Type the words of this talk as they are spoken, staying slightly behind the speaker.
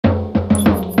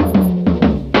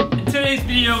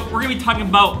video, we're gonna be talking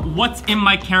about what's in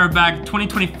my camera bag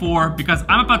 2024 because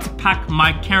I'm about to pack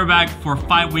my camera bag for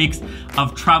 5 weeks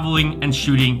of traveling and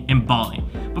shooting in Bali.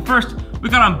 But first, we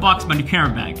gotta unbox my new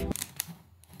camera bag.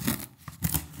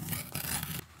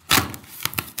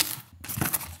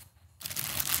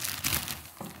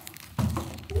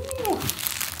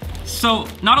 So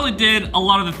not only did a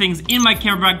lot of the things in my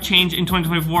camera bag change in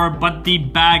 2024, but the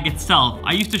bag itself.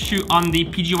 I used to shoot on the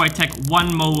PGY-TECH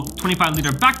OneMo 25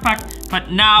 liter backpack, but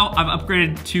now I've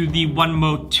upgraded to the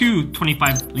OneMo 2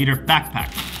 25 liter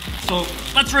backpack. So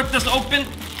let's rip this open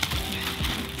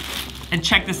and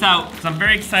check this out, because I'm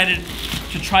very excited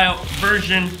to try out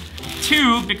version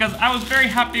 2 because I was very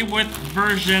happy with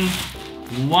version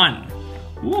 1.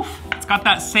 Oof. It's got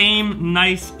that same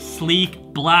nice, sleek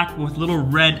black with little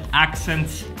red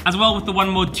accents. As well with the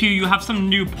OneMo 2, you have some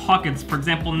new pockets. For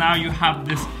example, now you have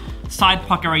this side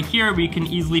pocket right here where you can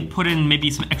easily put in maybe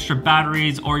some extra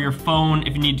batteries or your phone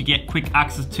if you need to get quick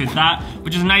access to that,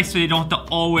 which is nice so you don't have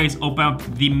to always open up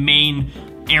the main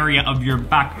area of your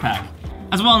backpack.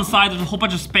 As well inside, there's a whole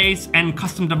bunch of space and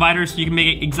custom dividers so you can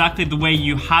make it exactly the way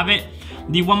you have it.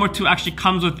 The OneMo 2 actually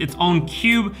comes with its own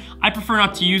cube. I prefer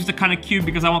not to use the kind of cube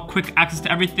because I want quick access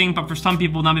to everything, but for some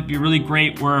people that might be really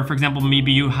great where, for example,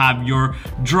 maybe you have your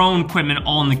drone equipment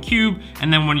all in the cube,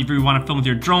 and then when you want to film with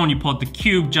your drone, you pull out the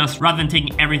cube just rather than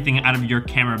taking everything out of your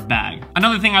camera bag.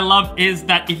 Another thing I love is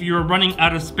that if you're running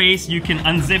out of space, you can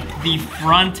unzip the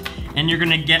front and you're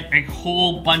gonna get a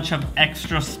whole bunch of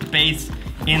extra space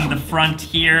in the front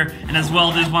here. And as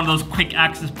well, there's one of those quick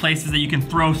access places that you can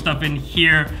throw stuff in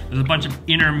here. There's a bunch of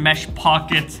inner mesh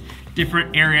pockets,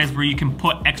 different areas where you can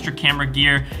put extra camera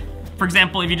gear. For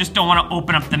example, if you just don't want to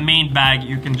open up the main bag,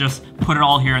 you can just put it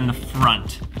all here in the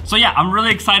front. So yeah, I'm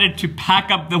really excited to pack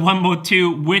up the OneMo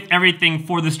 2 with everything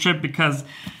for this trip because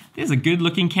this is a good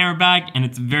looking camera bag and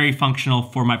it's very functional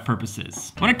for my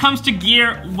purposes. When it comes to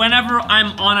gear, whenever I'm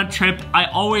on a trip, I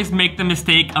always make the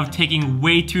mistake of taking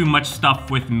way too much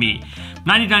stuff with me.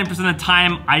 99% of the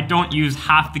time, I don't use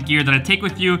half the gear that I take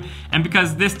with you, and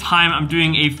because this time I'm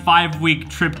doing a 5-week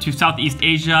trip to Southeast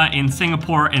Asia in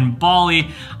Singapore and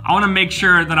Bali, I wanna make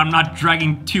sure that I'm not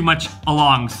dragging too much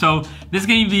along. So this is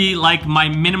gonna be like my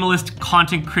minimalist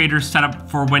content creator setup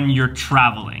for when you're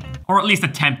traveling. Or at least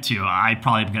attempt to. I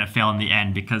probably am gonna fail in the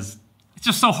end because it's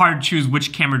just so hard to choose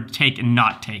which camera to take and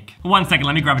not take. 1 second,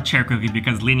 let me grab a chair quickly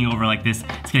because leaning over like this,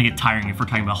 it's gonna get tiring if we're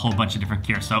talking about a whole bunch of different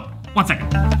gear. So 1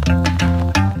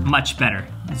 second. Much better.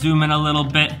 Zoom in a little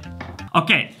bit.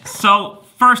 Okay, so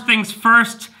first things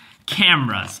first,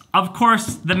 cameras. Of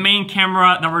course, the main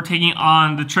camera that we're taking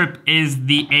on the trip is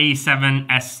the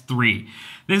A7S III.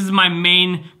 This is my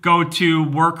main go-to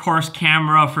workhorse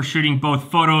camera for shooting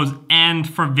both photos and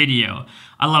for video.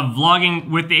 I love vlogging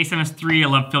with the A7S III. I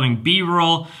love filming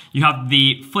B-roll. You have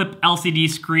the flip LCD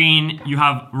screen. You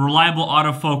have reliable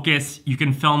autofocus. You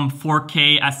can film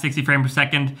 4K at 60 frames per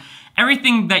second.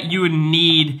 Everything that you would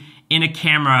need in a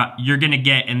camera, you're gonna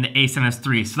get in the A7S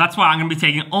III. So that's why I'm gonna be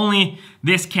taking only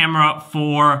this camera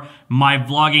for my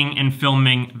vlogging and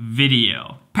filming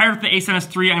video. Paired with the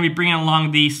A7S III, I'm gonna be bringing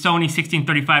along the Sony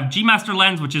 16-35 G Master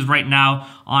lens, which is right now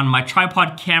on my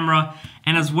tripod camera.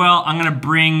 And as well, I'm gonna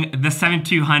bring the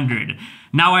 7200.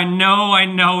 Now I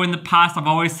know in the past I've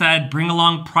always said bring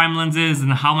along prime lenses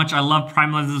and how much I love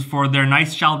prime lenses for their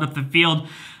nice shallow depth of field.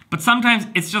 But sometimes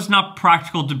it's just not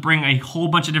practical to bring a whole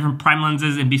bunch of different prime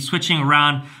lenses and be switching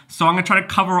around. So I'm gonna try to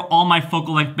cover all my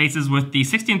focal length bases with the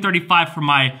 16-35 for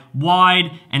my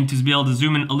wide and to be able to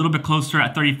zoom in a little bit closer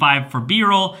at 35 for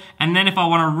B-roll. And then if I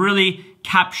wanna really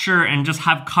capture and just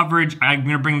have coverage, I'm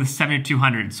gonna bring the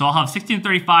 7200. So I'll have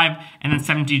 16-35 and then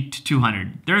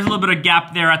 70-200. There's a little bit of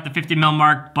gap there at the 50 mil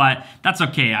mark, but that's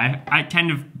okay. I tend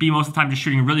to be most of the time just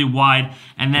shooting really wide,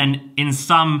 and then in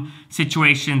some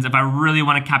situations, if I really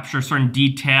wanna capture a certain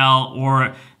detail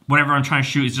or whatever I'm trying to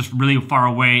shoot is just really far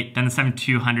away, then the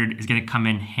 7200 is gonna come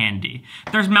in handy.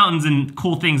 There's mountains and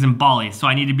cool things in Bali, so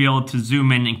I need to be able to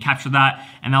zoom in and capture that,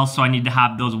 and also I need to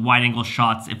have those wide angle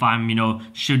shots if I'm,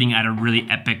 shooting at a really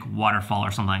epic waterfall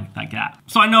or something like that.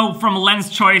 So I know from a lens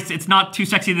choice, it's not too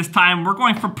sexy this time. We're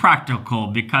going for practical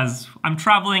because I'm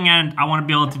traveling and I wanna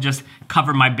be able to just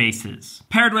cover my bases.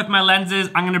 Paired with my lenses,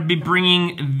 I'm gonna be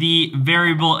bringing the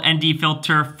variable ND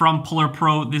filter from Polar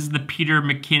Pro. This is the Peter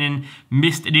McKinnon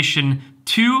Mist Edition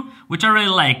 2, which I really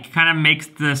like. Kind of makes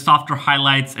the softer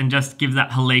highlights and just gives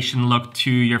that halation look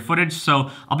to your footage.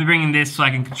 So I'll be bringing this so I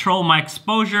can control my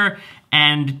exposure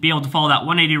and be able to follow that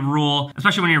 180 rule,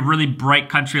 especially when you're in a really bright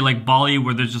country like Bali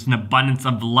where there's just an abundance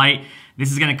of light.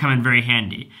 this is going to come in very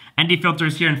handy. ND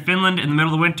filters here in Finland in the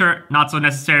middle of the winter, not so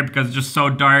necessary because it's just so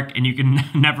dark and you can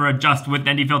never adjust with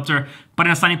the ND filter. But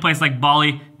in a sunny place like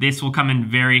Bali, this will come in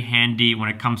very handy when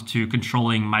it comes to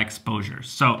controlling my exposure.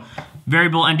 So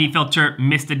variable ND filter,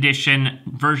 mist edition,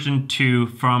 version 2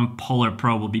 from Polar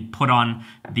Pro will be put on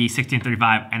the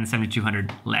 1635 and the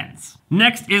 7200 lens.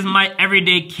 Next is my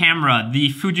everyday camera, the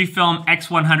Fujifilm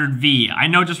X100V. I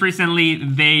know just recently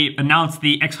they announced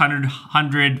the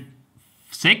X100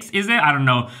 6, is it? I don't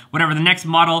know. Whatever, the next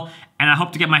model, and I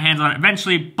hope to get my hands on it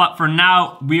eventually, but for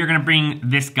now, we are gonna bring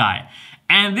this guy.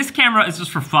 And this camera is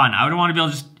just for fun. I would want to be able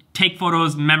to just take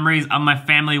photos, memories of my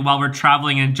family while we're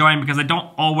traveling and enjoying, because I don't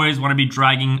always want to be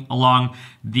dragging along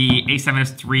the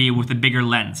A7S III with a bigger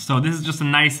lens. So this is just a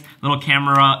nice little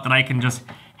camera that I can just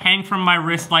hang from my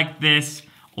wrist like this,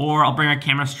 or I'll bring a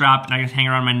camera strap and I can just hang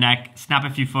around my neck, snap a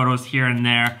few photos here and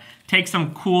there, take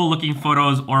some cool looking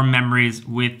photos or memories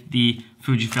with the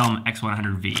Fujifilm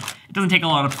X100V. It doesn't take a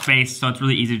lot of space, so it's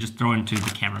really easy to just throw into the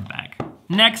camera bag.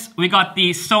 Next, we got the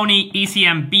Sony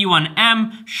ECM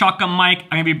B1M shotgun mic. I'm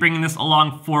gonna be bringing this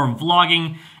along for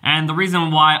vlogging, and the reason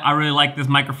why I really like this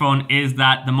microphone is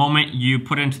that the moment you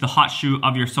put it into the hot shoe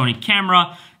of your Sony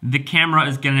camera, the camera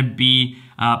is gonna be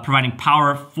providing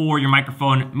power for your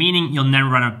microphone, meaning you'll never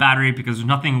run out of battery, because there's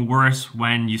nothing worse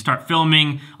when you start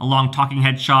filming a long talking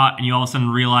head shot and you all of a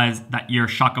sudden realize that your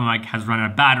shotgun mic has run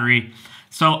out of battery.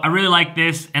 So I really like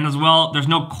this, and as well, there's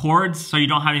no cords, so you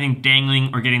don't have anything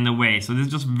dangling or getting in the way. So this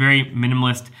is just very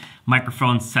minimalist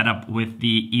microphone setup with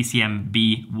the ECM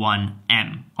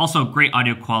B1M. Also great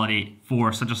audio quality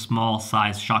for such a small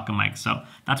size shotgun mic, so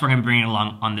that's what I'm gonna be bringing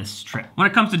along on this trip. When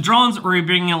it comes to drones, we're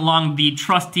bringing along the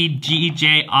trusty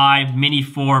DJI Mini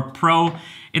 4 Pro.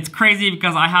 It's crazy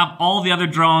because I have all the other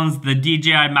drones, the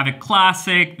DJI Mavic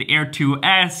Classic, the Air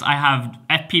 2S, I have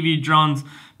FPV drones,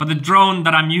 but the drone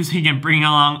that I'm using and bringing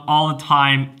along all the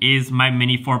time is my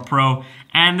Mini 4 Pro,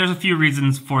 and there's a few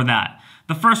reasons for that.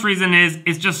 The first reason is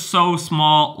it's just so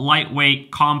small,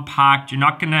 lightweight, compact. You're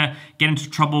not gonna get into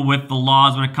trouble with the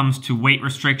laws when it comes to weight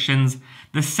restrictions.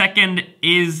 The second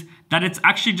is that it's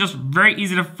actually just very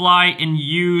easy to fly and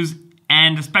use,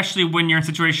 and especially when you're in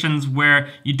situations where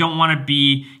you don't want to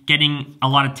be getting a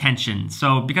lot of tension.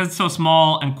 So because it's so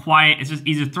small and quiet, it's just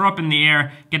easy to throw up in the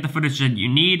air, get the footage that you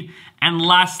need. And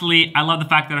lastly, I love the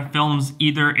fact that it films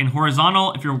either in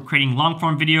horizontal if you're creating long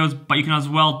form videos, but you can as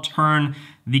well turn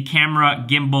the camera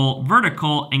gimbal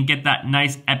vertical and get that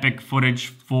nice epic footage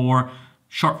for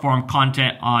short form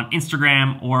content on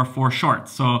Instagram or for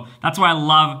shorts. So that's why I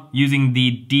love using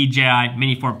the DJI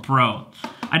Mini 4 Pro.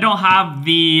 I don't have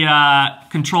the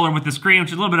controller with the screen, which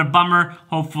is a little bit of a bummer.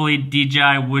 Hopefully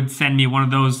DJI would send me one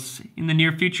of those in the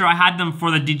near future. I had them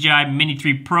for the DJI Mini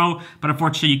 3 Pro, but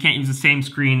unfortunately you can't use the same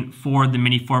screen for the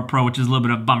Mini 4 Pro, which is a little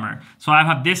bit of a bummer. So I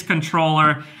have this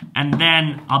controller, and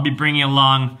then I'll be bringing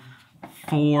along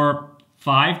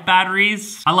 5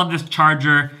 batteries. I love this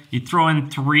charger. You throw in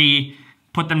 3,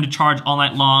 put them to charge all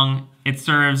night long. It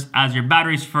serves as your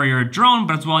batteries for your drone,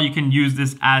 but as well you can use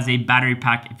this as a battery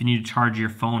pack if you need to charge your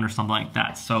phone or something like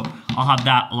that. So I'll have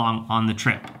that along on the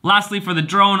trip. Lastly, for the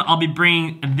drone, I'll be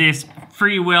bringing this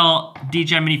Freewheel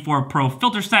DJI Mini 4 Pro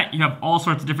filter set. You have all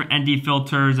sorts of different ND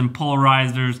filters and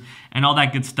polarizers and all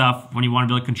that good stuff when you want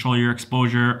to be able to control your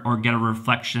exposure or get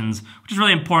reflections, which is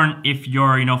really important if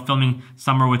you're, filming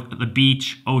somewhere with the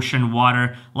beach, ocean,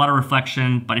 water, a lot of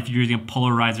reflection. But if you're using a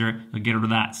polarizer, you'll get rid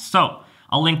of that. So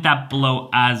I'll link that below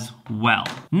as well.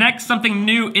 Next, something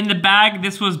new in the bag.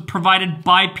 This was provided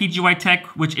by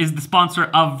PGY-TECH, which is the sponsor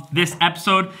of this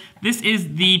episode. This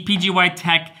is the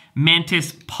PGY-TECH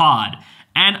Mantis Pod.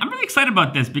 And I'm really excited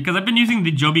about this because I've been using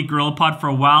the Joby Gorilla Pod for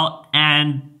a while,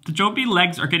 and the Joby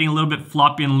legs are getting a little bit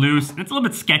floppy and loose. And it's a little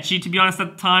bit sketchy, to be honest,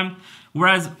 at the time.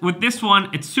 Whereas with this one,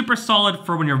 it's super solid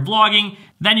for when you're vlogging.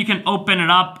 Then you can open it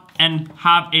up and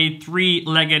have a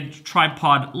 3-legged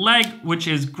tripod leg, which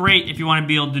is great if you want to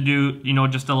be able to do,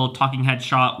 just a little talking head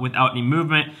shot without any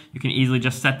movement. You can easily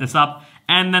just set this up.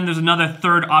 And then there's another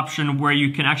third option where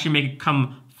you can actually make it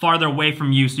come farther away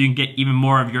from you so you can get even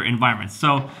more of your environment.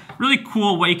 So really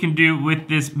cool what you can do with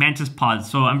this Mantis Pod.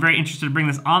 So I'm very interested to bring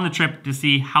this on the trip to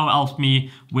see how it helps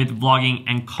me with vlogging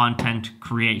and content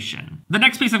creation. The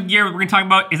next piece of gear we're gonna talk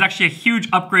about is actually a huge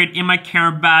upgrade in my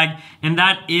camera bag, and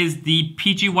that is the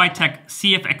PGY-TECH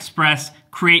CF Express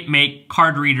Create Make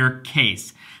card reader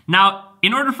case. Now,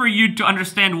 in order for you to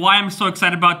understand why I'm so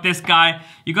excited about this guy,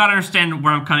 you gotta understand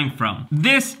where I'm coming from.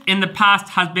 This, in the past,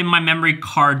 has been my memory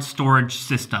card storage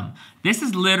system. This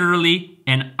is literally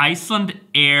an Iceland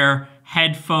Air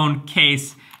headphone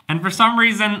case, and for some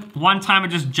reason, one time I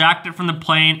just jacked it from the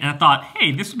plane and I thought,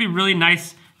 hey, this would be a really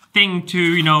nice thing to,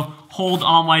 hold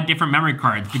all my different memory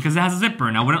cards because it has a zipper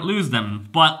and I wouldn't lose them.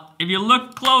 But if you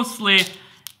look closely,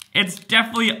 it's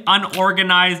definitely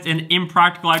unorganized and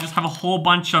impractical. I just have a whole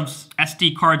bunch of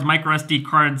SD cards, micro SD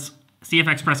cards,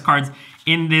 CF Express cards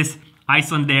in this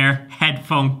Icelandair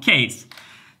headphone case.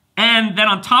 And then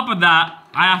on top of that,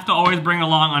 I have to always bring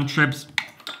along on trips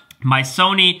my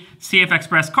Sony CF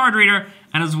Express card reader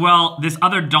and as well this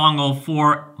other dongle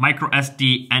for micro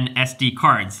SD and SD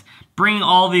cards. Bringing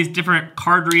all these different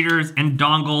card readers and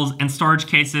dongles and storage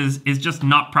cases is just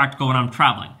not practical when I'm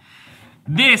traveling.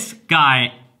 This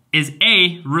guy is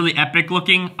really epic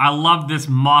looking. I love this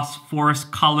moss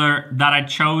forest color that I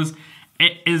chose.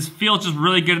 It feels just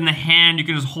really good in the hand. You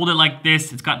can just hold it like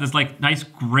this. It's got this like nice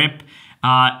grip.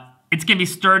 It's gonna be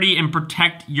sturdy and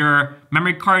protect your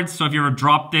memory cards. So if you ever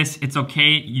drop this, it's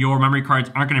okay. Your memory cards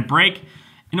aren't gonna break.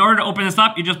 In order to open this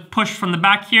up, you just push from the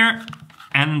back here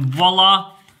and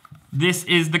voila, this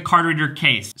is the card reader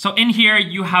case. So in here,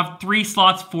 you have 3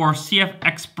 slots for CF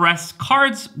Express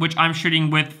cards, which I'm shooting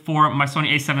with for my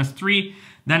Sony a7S III.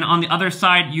 Then on the other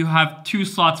side, you have 2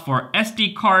 slots for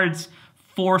SD cards,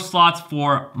 4 slots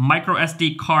for micro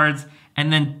SD cards,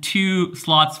 and then 2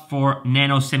 slots for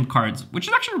nano SIM cards, which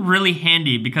is actually really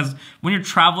handy because when you're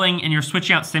traveling and you're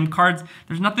switching out SIM cards,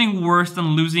 there's nothing worse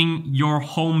than losing your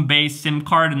home-based SIM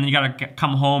card and then you gotta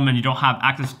come home and you don't have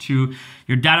access to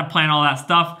your data plan, all that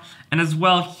stuff. And as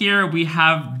well here, we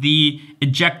have the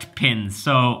eject pins.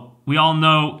 So we all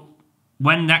know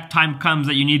when that time comes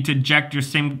that you need to eject your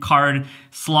SIM card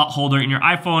slot holder in your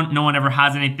iPhone, no one ever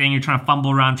has anything. You're trying to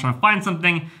fumble around trying to find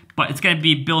something, but it's gonna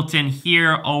be built in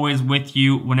here, always with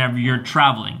you whenever you're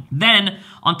traveling. Then,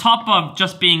 on top of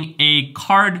just being a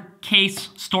card case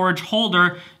storage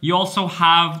holder, you also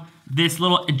have this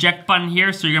little eject button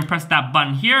here. So you're gonna press that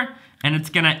button here, and it's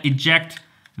gonna eject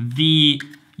the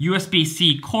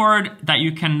USB-C cord that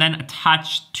you can then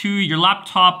attach to your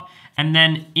laptop. And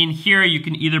then in here, you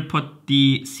can either put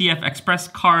the CF Express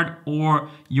card or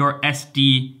your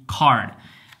SD card.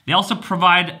 They also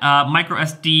provide a micro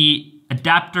SD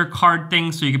adapter card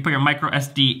thing, so you can put your micro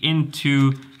SD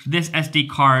into this SD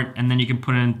card, and then you can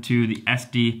put it into the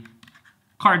SD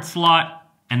card slot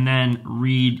and then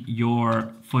read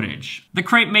your footage. The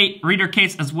CrateMate reader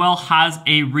case as well has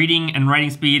a reading and writing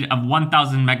speed of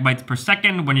 1000 megabytes per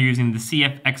second when you're using the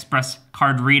CF Express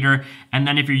card reader. And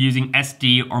then if you're using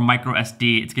SD or micro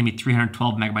SD, it's gonna be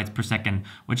 312 megabytes per second,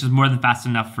 which is more than fast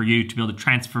enough for you to be able to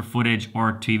transfer footage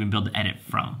or to even be able to edit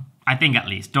from. I think at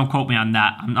least. Don't quote me on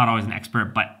that. I'm not always an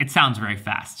expert, but it sounds very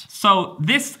fast. So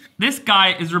this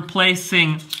guy is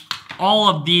replacing all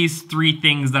of these 3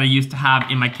 things that I used to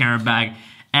have in my camera bag.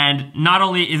 And not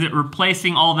only is it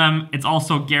replacing all of them, it's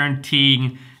also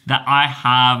guaranteeing that I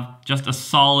have just a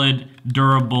solid,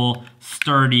 durable,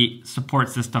 sturdy support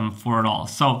system for it all.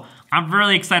 So I'm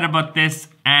really excited about this,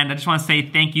 and I just want to say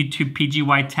thank you to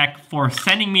PGY Tech for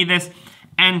sending me this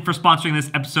and for sponsoring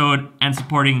this episode and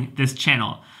supporting this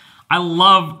channel. I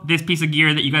love this piece of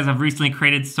gear that you guys have recently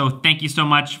created, so thank you so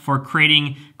much for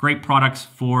creating great products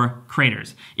for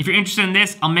creators. If you're interested in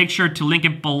this, I'll make sure to link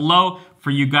it below for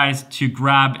you guys to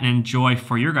grab and enjoy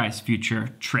for your guys' future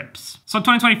trips. So in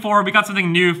 2024, we got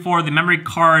something new for the memory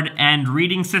card and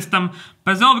reading system,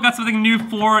 but as well, we got something new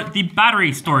for the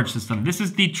battery storage system. This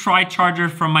is the Tri-Charger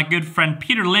from my good friend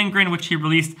Peter Lindgren, which he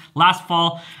released last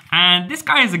fall, and this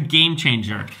guy is a game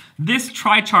changer. This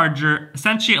Tri-Charger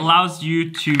essentially allows you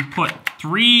to put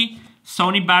 3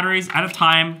 Sony batteries at a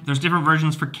time. There's different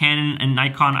versions for Canon and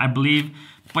Nikon, I believe.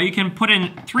 But you can put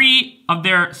in 3 of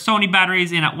their Sony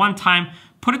batteries in at one time,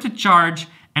 put it to charge,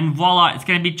 and voila, it's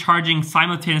gonna be charging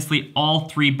simultaneously all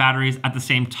 3 batteries at the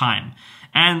same time.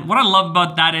 And what I love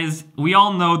about that is we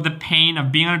all know the pain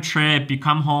of being on a trip, you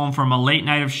come home from a late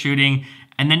night of shooting,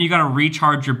 and then you gotta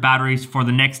recharge your batteries for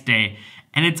the next day.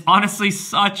 And it's honestly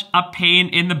such a pain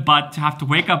in the butt to have to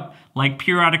wake up like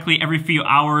periodically every few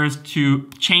hours to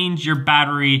change your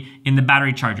battery in the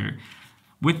battery charger.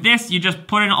 With this, you just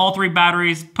put in all 3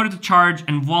 batteries, put it to charge,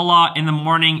 and voila, in the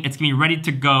morning, it's gonna be ready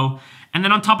to go. And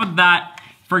then on top of that,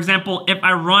 for example, if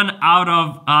I run out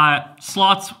of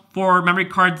slots for memory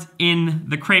cards in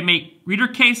the CrateMate reader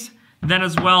case, then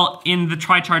as well in the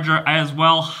Tri-Charger, I as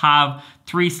well have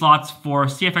 3 slots for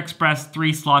CF Express,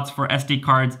 3 slots for SD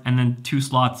cards, and then 2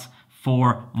 slots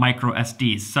for micro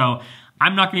SDs. So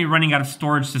I'm not gonna be running out of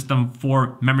storage system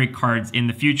for memory cards in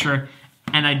the future.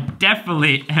 And I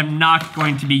definitely am not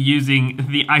going to be using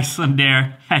the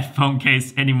Icelandair headphone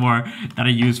case anymore that I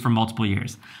used for multiple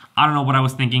years. I don't know what I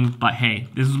was thinking, but hey,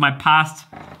 this was my past,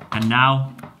 and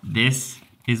now this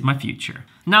is my future.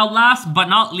 Now, last but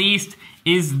not least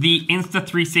is the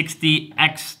Insta360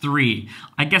 X3.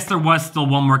 I guess there was still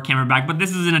one more camera bag, but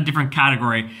this is in a different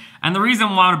category. And the reason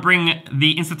why I want to bring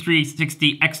the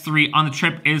Insta360 X3 on the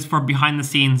trip is for behind the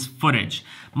scenes footage.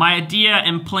 My idea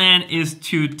and plan is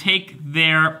to take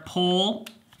their pole,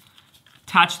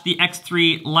 attach the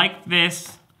X3 like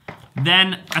this,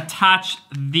 then attach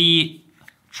the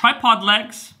tripod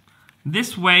legs.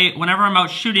 This way, whenever I'm out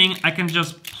shooting, I can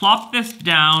just plop this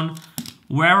down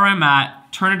wherever I'm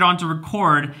at, turn it on to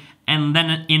record, and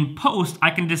then in post,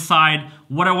 I can decide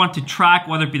what I want to track,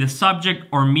 whether it be the subject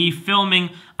or me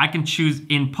filming. I can choose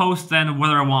in post then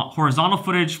whether I want horizontal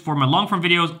footage for my long form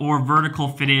videos or vertical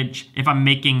footage if I'm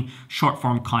making short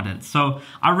form content. So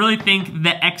I really think the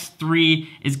X3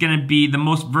 is gonna be the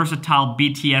most versatile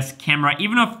BTS camera,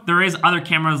 even if there is other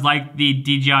cameras like the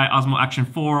DJI Osmo Action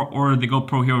 4 or the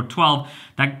GoPro Hero 12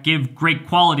 that give great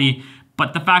quality.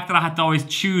 But the fact that I have to always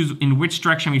choose in which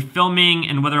direction I'm filming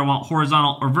and whether I want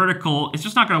horizontal or vertical, it's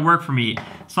just not gonna work for me.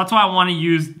 So that's why I wanna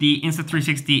use the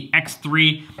Insta360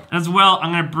 X3. As well,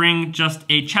 I'm gonna bring just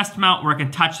a chest mount where I can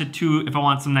touch it to if I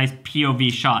want some nice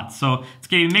POV shots. So it's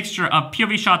gonna be a mixture of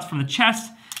POV shots from the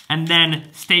chest and then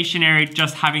stationary,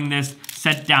 just having this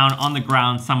set down on the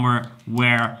ground somewhere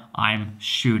where I'm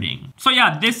shooting. So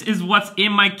yeah, this is what's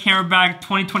in my camera bag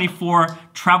 2024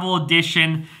 travel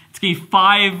edition. It's gonna be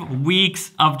 5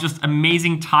 weeks of just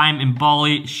amazing time in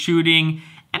Bali shooting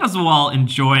and as well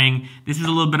enjoying. This is a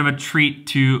little bit of a treat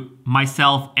to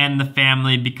myself and the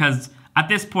family because at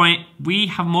this point, we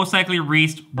have most likely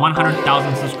reached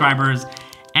 100,000 subscribers.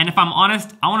 And if I'm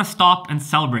honest, I wanna stop and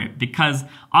celebrate because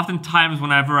oftentimes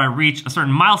whenever I reach a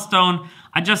certain milestone,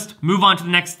 I just move on to the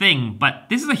next thing. But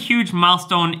this is a huge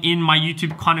milestone in my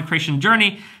YouTube content creation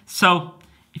journey. So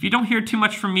if you don't hear too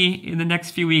much from me in the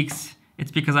next few weeks, it's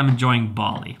because I'm enjoying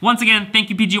Bali. Once again, thank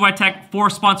you PGY Tech for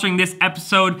sponsoring this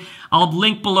episode. I'll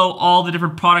link below all the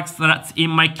different products that's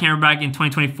in my camera bag in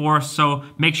 2024, so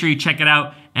make sure you check it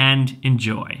out and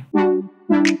enjoy.